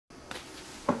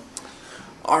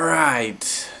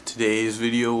Alright, today's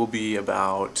video will be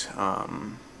about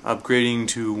upgrading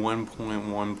to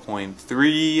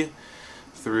 1.1.3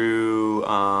 through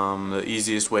the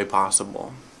easiest way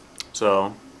possible.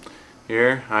 So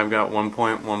here I've got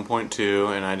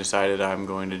 1.1.2 and I decided I'm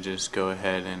going to just go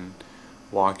ahead and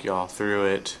walk y'all through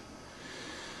it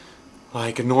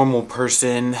like a normal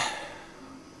person.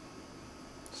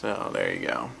 So there you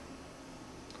go.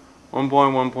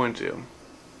 1.1.2.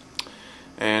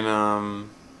 And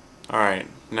alright,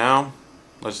 now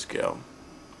let's go.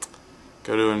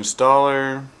 Go to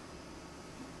installer.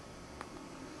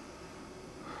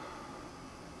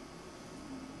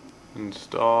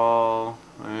 Install,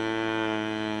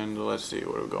 and let's see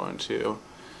what we're going to.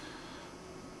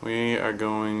 We are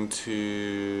going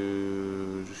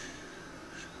to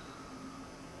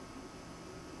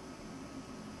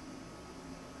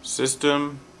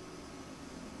system,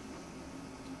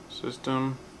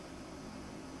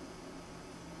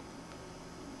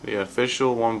 the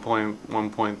official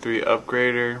 1.1.3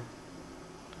 upgrader,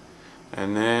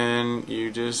 and then you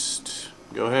just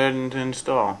go ahead and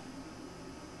install.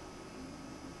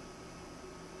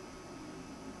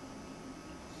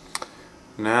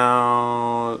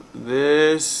 Now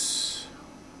this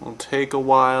will take a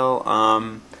while.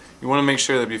 You want to make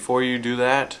sure that before you do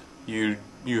that you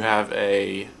have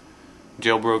a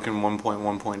jailbroken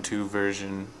 1.1.2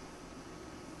 version.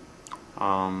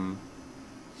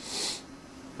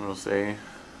 We'll say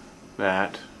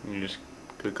that you just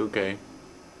click OK.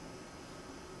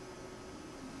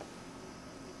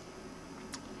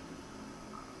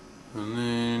 And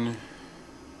then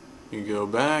you go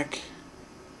back,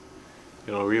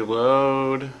 it'll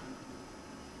reload,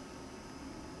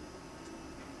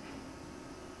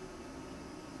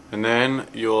 and then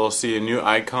you'll see a new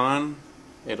icon.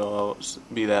 It'll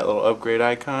be that little upgrade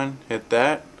icon. Hit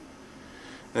that,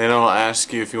 and then it'll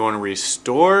ask you if you want to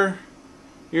restore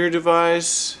your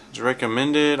device. It's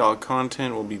recommended. All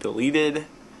content will be deleted.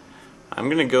 I'm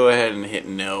gonna go ahead and hit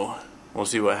no. We'll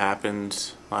see what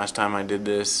happens. Last time I did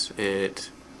this,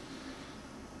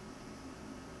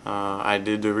 I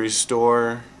did the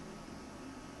restore,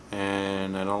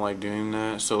 and I don't like doing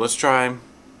that. So let's try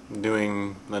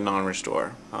doing the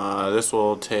non-restore. This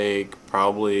will take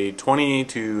probably 20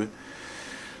 to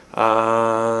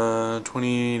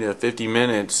 50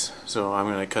 minutes. So I'm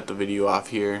gonna cut the video off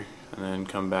here and then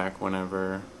come back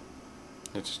whenever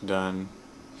it's done.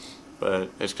 But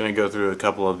it's going to go through a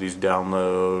couple of these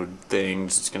download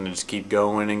things. It's going to just keep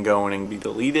going and going and be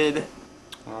deleted.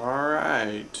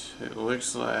 Alright, it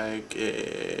looks like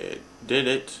it did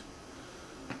it.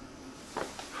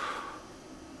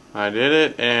 I did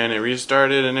it and it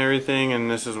restarted and everything,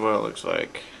 and this is what it looks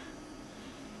like.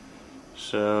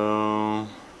 So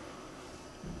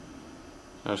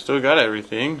I've still got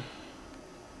everything.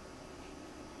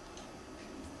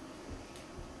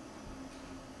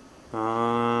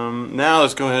 Now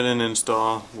let's go ahead and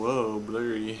install. Whoa,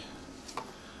 blurry.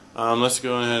 Let's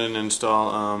go ahead and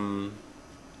install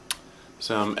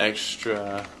some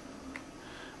extra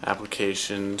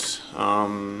applications.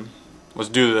 Let's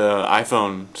do the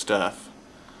iPhone stuff.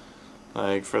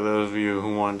 Like for those of you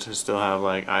who want to still have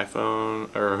like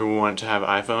iPhone, or who want to have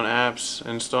iPhone apps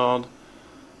installed.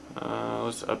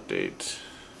 Let's update.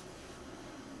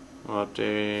 We'll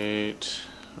update.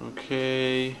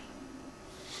 Okay.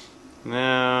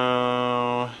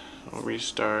 Now I'll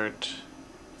restart.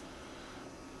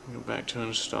 Go back to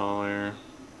installer.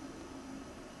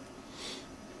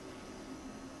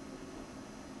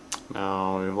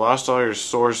 Now we've lost all your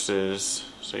sources,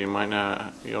 so you might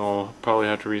not. You'll probably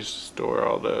have to restore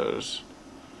all those.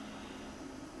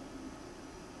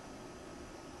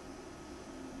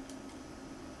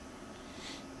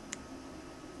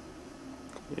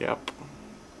 Yep.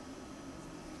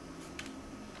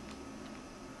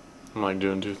 I'm like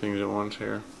doing two things at once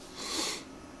here.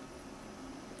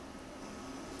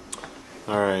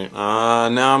 Alright,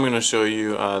 now I'm going to show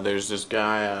you, there's this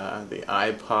guy, the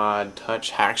iPod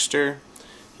Touch Hackster.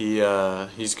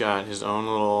 He's got his own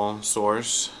little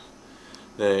source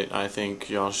that I think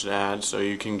y'all should add so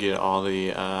you can get all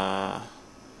the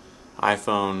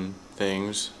iPhone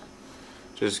things.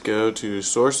 Just go to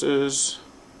sources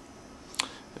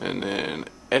and then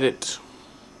edit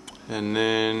and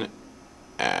then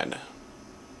add,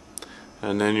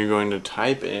 and then you're going to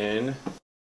type in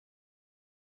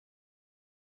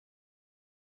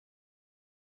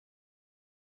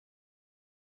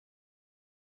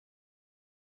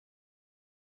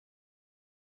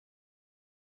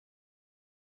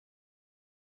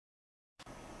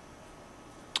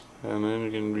and then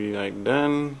you can be like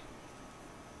done,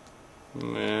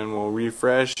 and then we'll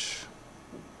refresh.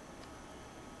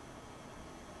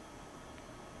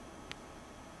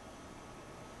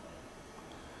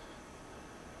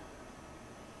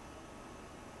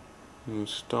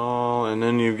 Install, and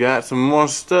then you've got some more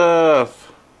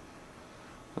stuff.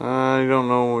 You don't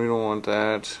know, we don't want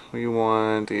that. We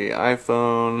want the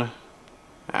iPhone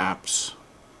apps.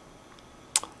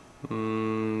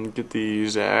 Get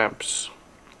these apps,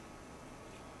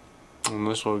 and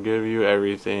this will give you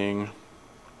everything.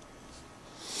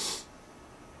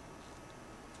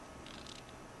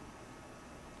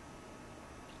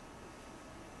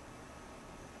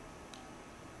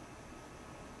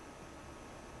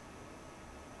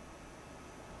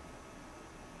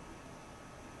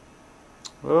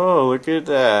 Oh, look at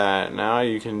that. Now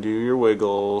you can do your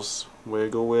wiggles.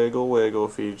 Wiggle, wiggle, wiggle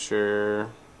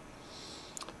feature.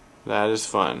 That is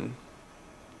fun.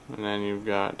 And then you've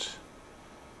got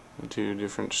the two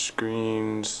different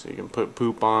screens you can put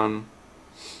poop on.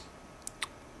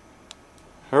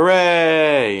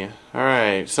 Hooray!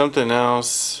 Alright, something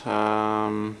else.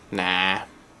 Nah.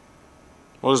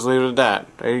 We'll just leave it at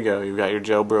that. There you go. You've got your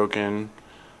jailbroken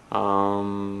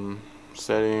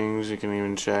settings. You can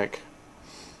even check.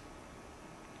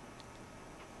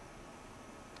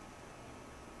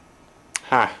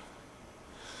 Ha!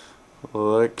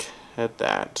 Look at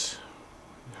that.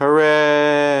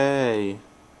 Hooray!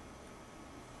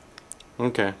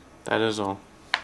 Okay, that is all.